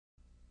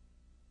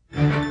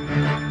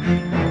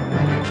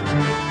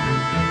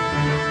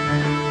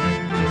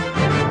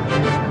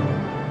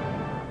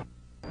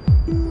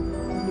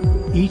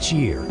Each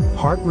year,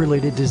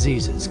 heart-related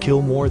diseases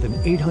kill more than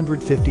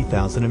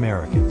 850,000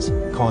 Americans,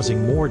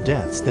 causing more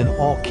deaths than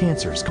all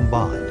cancers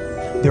combined.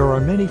 There are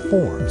many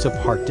forms of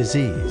heart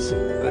disease.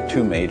 The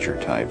two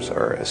major types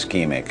are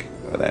ischemic,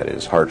 that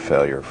is heart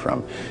failure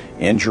from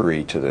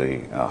injury to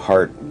the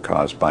heart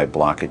caused by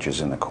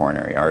blockages in the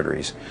coronary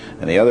arteries.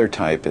 And the other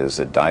type is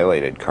the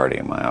dilated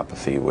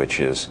cardiomyopathy, which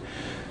is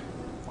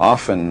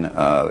often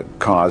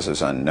cause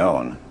is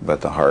unknown,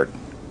 but the heart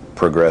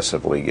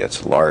progressively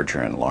gets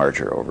larger and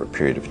larger over a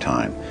period of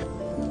time.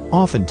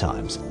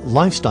 Oftentimes,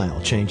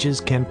 lifestyle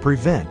changes can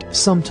prevent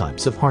some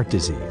types of heart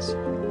disease.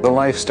 The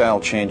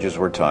lifestyle changes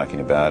we're talking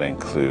about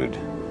include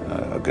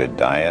a good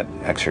diet,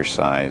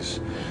 exercise,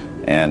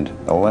 and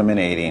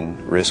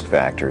eliminating risk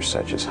factors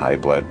such as high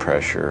blood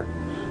pressure,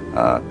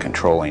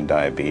 controlling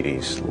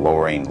diabetes,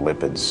 lowering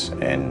lipids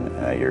in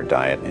your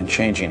diet, and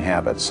changing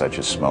habits such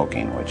as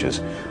smoking, which is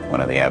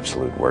one of the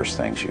absolute worst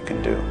things you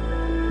can do.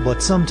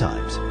 But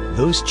sometimes,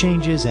 those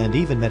changes and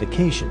even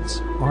medications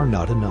are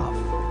not enough.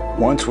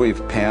 Once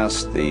we've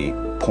passed the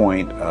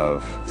point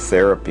of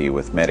therapy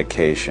with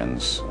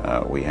medications,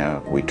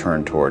 we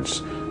turn towards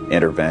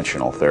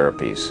interventional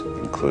therapies,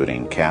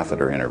 including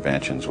catheter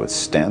interventions with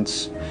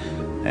stents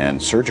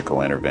and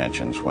surgical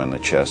interventions when the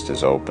chest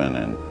is open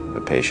and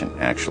the patient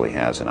actually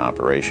has an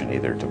operation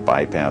either to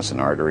bypass an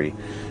artery,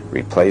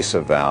 replace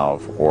a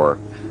valve, or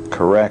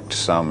correct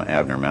some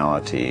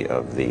abnormality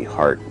of the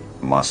heart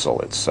muscle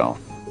itself.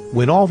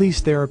 When all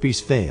these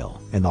therapies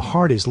fail and the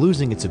heart is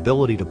losing its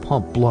ability to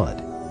pump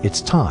blood, it's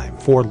time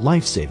for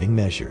life-saving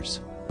measures.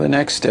 The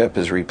next step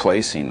is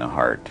replacing the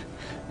heart.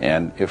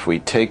 And if we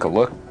take a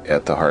look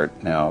at the heart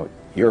now,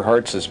 your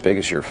heart's as big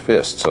as your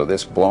fist, so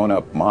this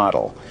blown-up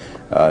model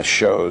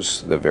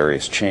shows the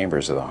various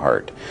chambers of the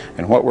heart.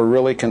 And what we're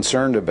really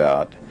concerned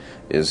about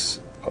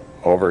is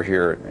over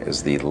here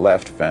is the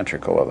left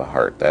ventricle of the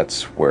heart.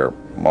 That's where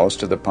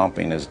most of the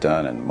pumping is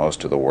done and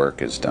most of the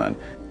work is done.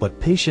 But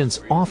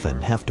patients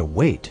often have to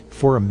wait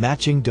for a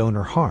matching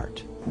donor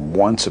heart.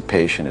 Once a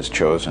patient is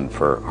chosen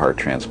for heart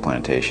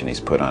transplantation, he's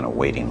put on a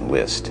waiting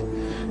list.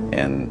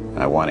 And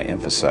I want to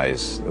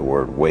emphasize the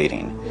word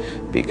waiting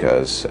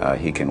because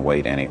he can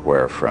wait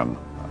anywhere from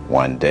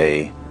one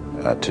day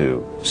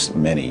to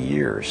many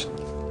years.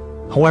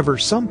 However,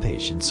 some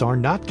patients are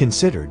not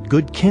considered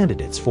good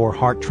candidates for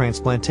heart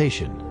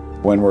transplantation.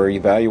 When we're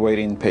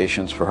evaluating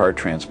patients for heart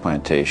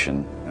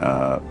transplantation,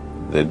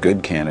 the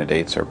good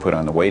candidates are put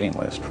on the waiting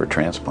list for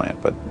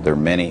transplant, but there are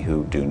many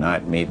who do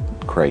not meet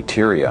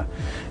criteria,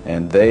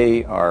 and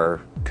they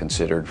are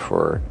considered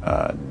for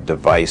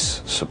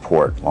device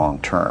support long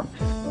term.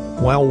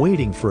 While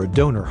waiting for a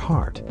donor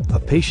heart, a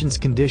patient's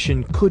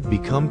condition could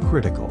become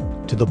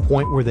critical to the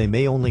point where they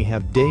may only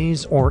have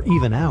days or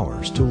even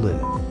hours to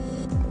live.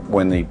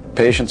 When the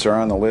patients are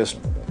on the list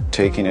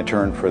taking a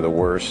turn for the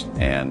worst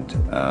and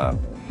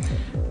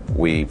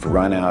we've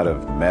run out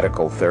of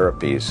medical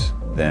therapies,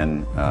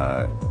 then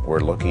we're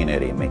looking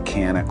at a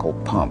mechanical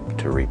pump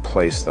to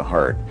replace the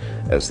heart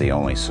as the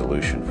only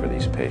solution for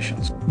these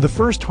patients. The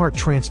first heart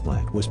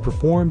transplant was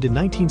performed in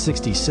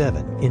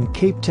 1967 in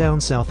Cape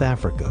Town, South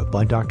Africa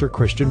by Dr.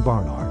 Christian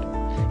Barnard.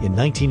 In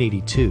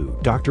 1982,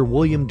 Dr.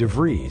 William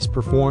DeVries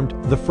performed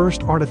the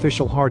first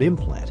artificial heart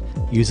implant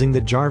using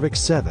the Jarvik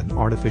 7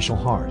 artificial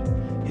heart.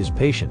 His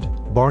patient,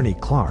 Barney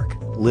Clark,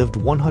 lived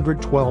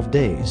 112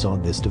 days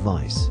on this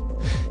device.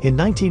 In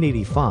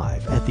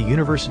 1985, at the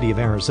University of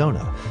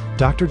Arizona,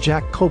 Dr.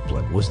 Jack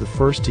Copeland was the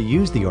first to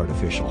use the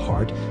artificial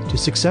heart to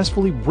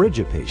successfully bridge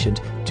a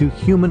patient to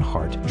human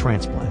heart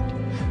transplant.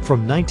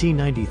 From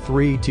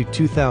 1993 to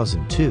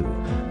 2002,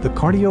 the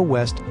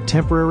CardioWest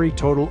temporary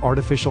total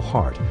artificial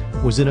heart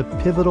was in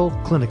a pivotal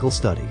clinical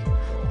study.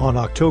 On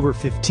October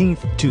 15,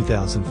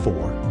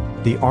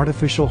 2004, the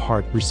artificial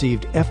heart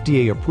received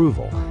FDA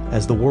approval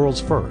as the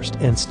world's first,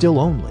 and still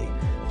only,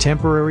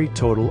 temporary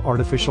total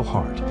artificial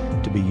heart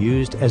to be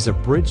used as a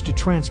bridge to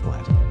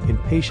transplant in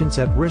patients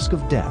at risk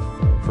of death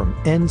from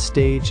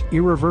end-stage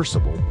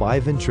irreversible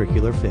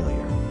biventricular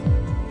failure.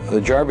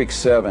 The Jarvik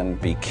 7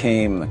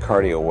 became the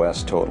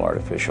CardioWest total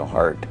artificial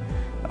heart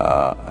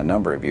a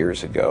number of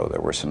years ago.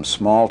 There were some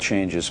small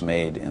changes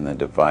made in the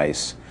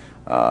device,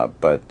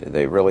 but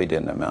they really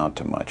didn't amount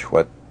to much.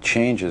 What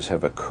changes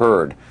have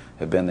occurred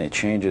have been the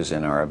changes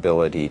in our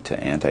ability to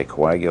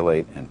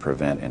anticoagulate and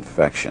prevent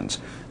infections,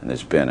 and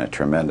there's been a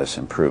tremendous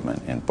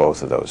improvement in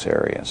both of those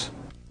areas.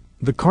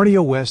 The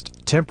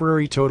CardioWest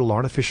temporary total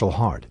artificial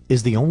heart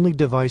is the only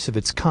device of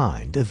its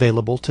kind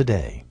available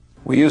today.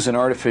 We use an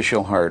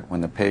artificial heart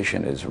when the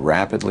patient is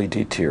rapidly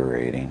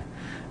deteriorating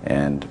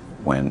and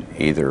when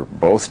either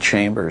both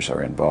chambers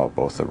are involved,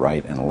 both the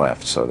right and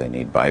left, so they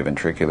need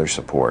biventricular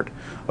support,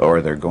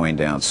 or they're going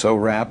down so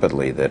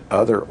rapidly that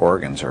other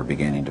organs are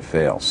beginning to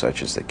fail,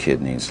 such as the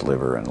kidneys,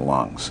 liver, and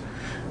lungs.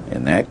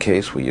 In that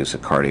case, we use a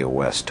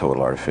CardioWest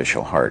total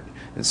artificial heart.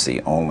 It's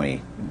the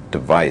only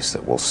device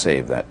that will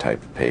save that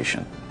type of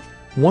patient.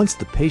 Once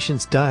the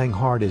patient's dying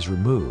heart is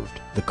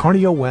removed, the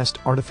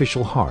CardioWest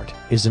artificial heart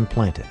is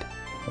implanted.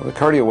 Well, the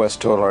CardioWest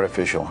total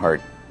artificial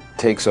heart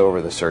takes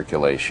over the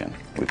circulation.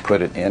 We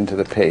put it into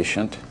the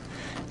patient,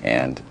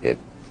 and it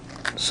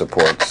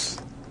supports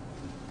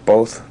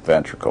both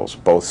ventricles,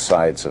 both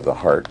sides of the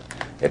heart.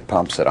 It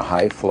pumps at a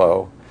high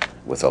flow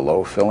with a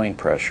low filling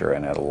pressure,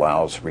 and it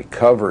allows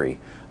recovery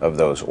of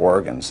those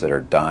organs that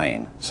are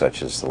dying,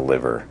 such as the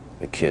liver,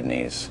 the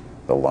kidneys,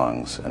 the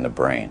lungs, and the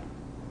brain.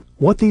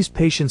 What these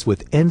patients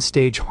with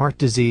end-stage heart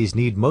disease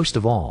need most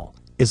of all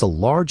is a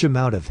large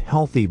amount of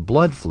healthy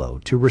blood flow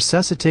to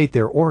resuscitate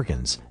their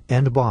organs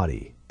and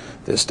body.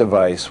 This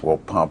device will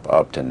pump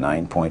up to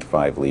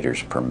 9.5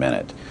 liters per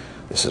minute.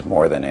 This is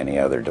more than any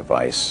other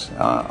device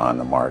on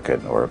the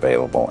market or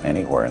available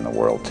anywhere in the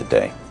world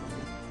today.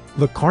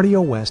 The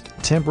CardioWest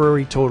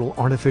temporary total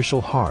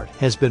artificial heart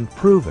has been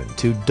proven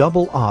to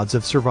double odds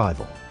of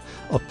survival.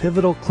 A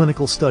pivotal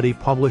clinical study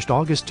published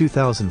August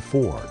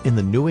 2004 in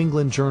the New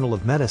England Journal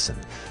of Medicine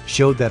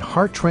showed that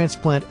heart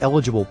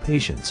transplant-eligible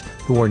patients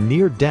who are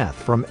near death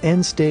from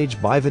end-stage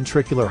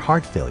biventricular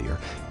heart failure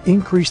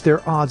increased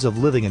their odds of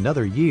living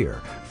another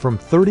year from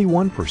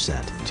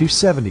 31% to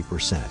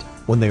 70%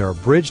 when they are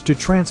bridged to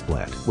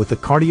transplant with the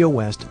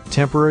CardioWest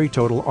temporary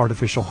total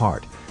artificial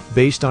heart,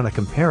 based on a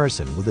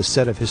comparison with a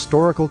set of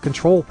historical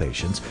control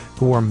patients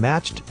who are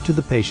matched to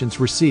the patients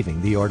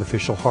receiving the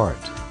artificial heart.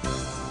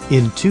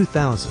 In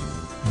 2000,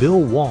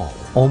 Bill Wall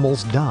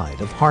almost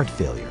died of heart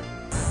failure.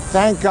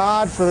 Thank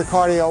God for the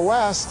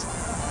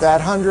CardioWest that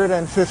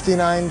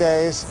 159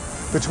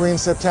 days between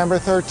September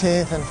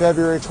 13th and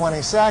February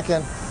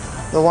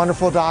 22nd, the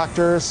wonderful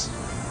doctors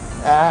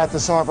at the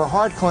Sarver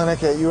Heart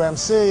Clinic at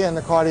UMC and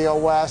the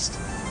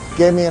CardioWest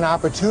gave me an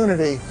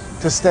opportunity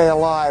to stay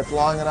alive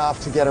long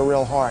enough to get a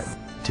real heart.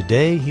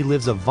 Today, he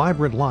lives a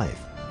vibrant life,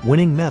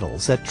 winning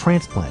medals at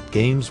transplant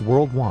games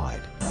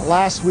worldwide.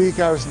 Last week,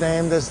 I was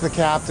named as the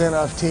captain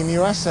of Team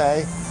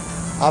USA.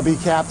 I'll be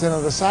captain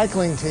of the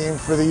cycling team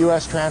for the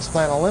U.S.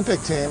 Transplant Olympic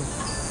team.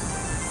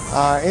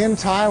 In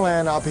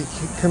Thailand, I'll be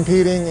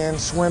competing in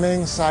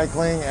swimming,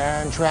 cycling,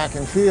 and track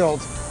and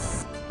field.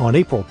 On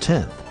April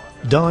 10th,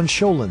 Don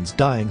Scholen's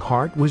dying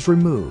heart was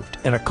removed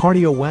and a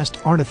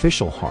CardioWest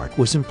artificial heart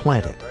was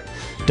implanted.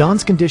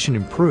 Don's condition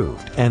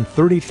improved, and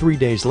 33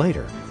 days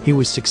later, he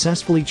was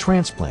successfully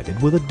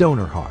transplanted with a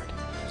donor heart.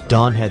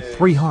 Don had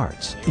 3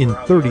 hearts in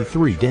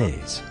 33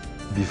 days.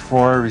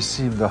 Before I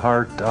received the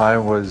heart, I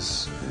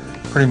was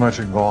pretty much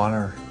a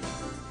goner.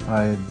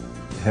 I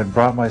had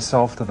brought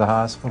myself to the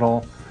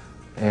hospital,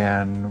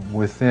 and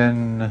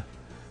within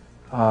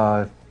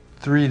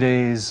 3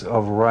 days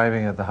of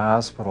arriving at the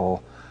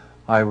hospital,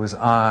 I was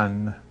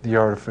on the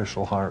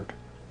artificial heart.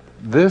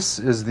 This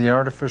is the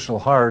artificial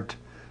heart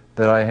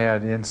that I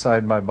had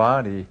inside my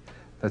body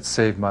that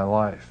saved my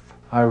life.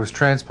 I was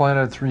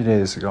transplanted 3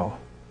 days ago.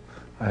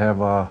 I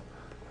have a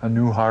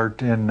new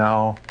heart in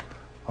now,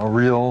 a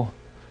real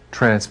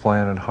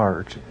transplanted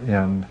heart,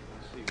 and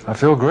I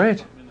feel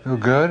great. I feel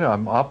good.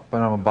 I'm up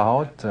and I'm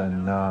about,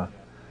 and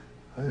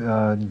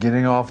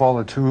getting off all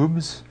the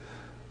tubes,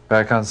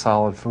 back on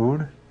solid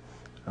food.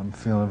 I'm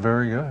feeling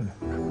very good.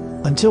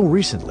 Until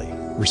recently,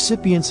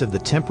 recipients of the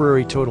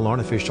temporary total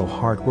artificial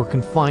heart were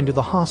confined to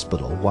the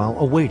hospital while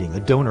awaiting a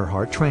donor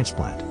heart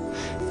transplant.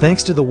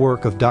 Thanks to the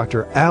work of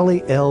Dr.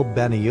 Ali El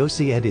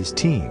Baniosi and his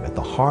team at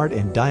the Heart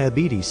and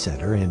Diabetes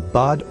Center in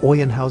Bad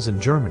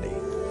Oeynhausen, Germany,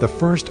 the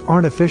first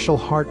artificial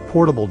heart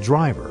portable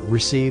driver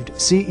received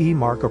CE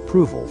mark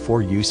approval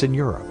for use in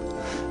Europe.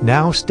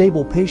 Now,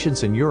 stable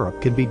patients in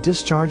Europe can be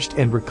discharged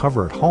and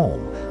recover at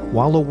home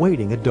while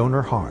awaiting a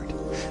donor heart.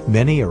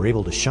 Many are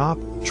able to shop,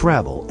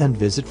 travel, and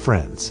visit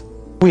friends.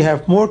 We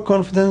have more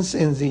confidence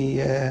in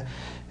the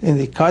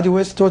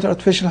CardioWest total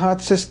artificial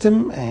heart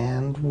system,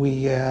 and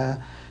we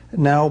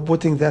now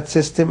putting that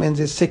system in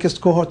the sickest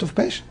cohort of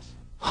patients.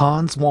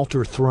 Hans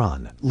Walter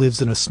Thrun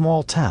lives in a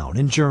small town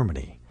in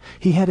Germany.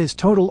 He had his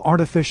total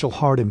artificial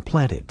heart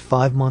implanted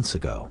 5 months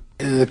ago.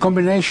 The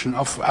combination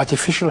of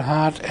artificial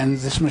heart and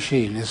this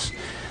machine is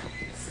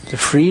the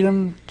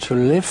freedom to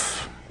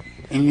live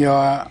in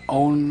your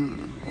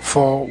own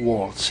 4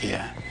 walls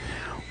here,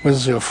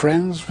 with your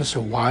friends, with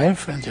your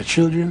wife and your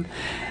children,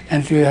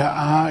 and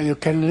you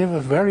can live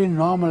a very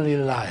normally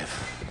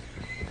life.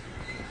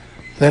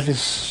 That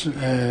is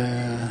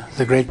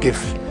the great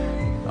gift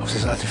of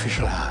this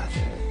artificial heart.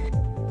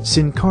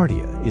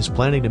 Syncardia is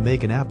planning to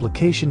make an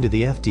application to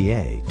the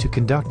FDA to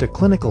conduct a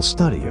clinical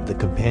study of the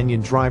companion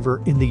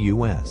driver in the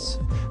U.S.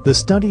 The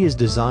study is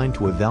designed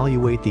to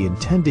evaluate the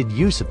intended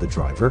use of the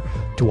driver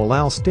to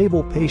allow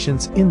stable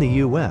patients in the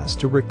U.S.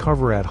 to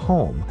recover at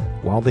home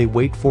while they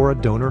wait for a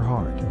donor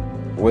heart.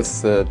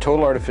 With the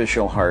total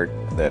artificial heart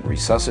that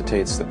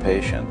resuscitates the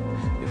patient,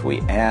 if we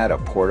add a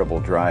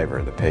portable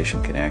driver, the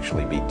patient can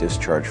actually be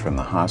discharged from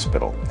the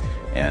hospital.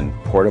 And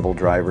portable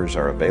drivers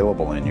are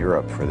available in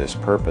Europe for this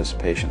purpose.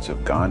 Patients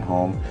have gone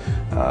home,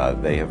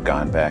 they have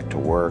gone back to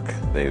work,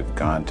 they've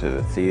gone to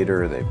the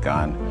theater, they've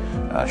gone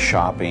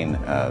shopping,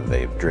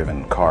 they've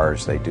driven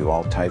cars, they do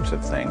all types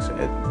of things.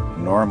 It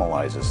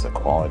normalizes the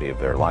quality of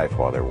their life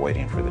while they're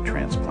waiting for the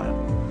transplant.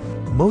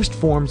 Most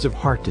forms of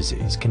heart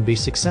disease can be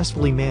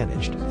successfully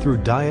managed through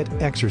diet,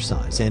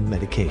 exercise, and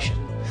medication.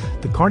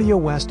 The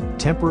CardioWest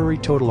Temporary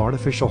Total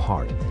Artificial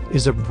Heart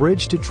is a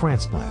bridge to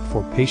transplant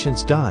for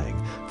patients dying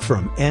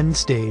from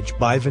end-stage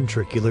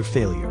biventricular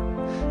failure,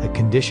 a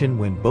condition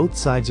when both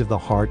sides of the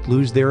heart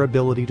lose their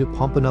ability to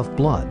pump enough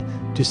blood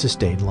to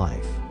sustain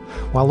life.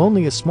 While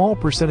only a small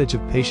percentage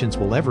of patients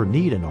will ever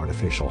need an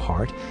artificial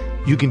heart,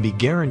 you can be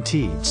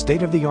guaranteed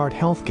state-of-the-art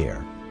health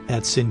care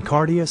at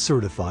SyncardiA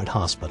certified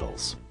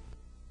hospitals.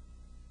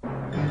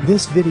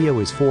 This video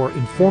is for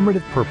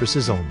informative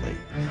purposes only.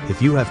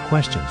 If you have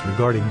questions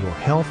regarding your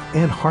health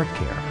and heart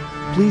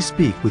care, please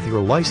speak with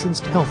your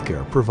licensed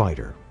healthcare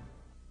provider.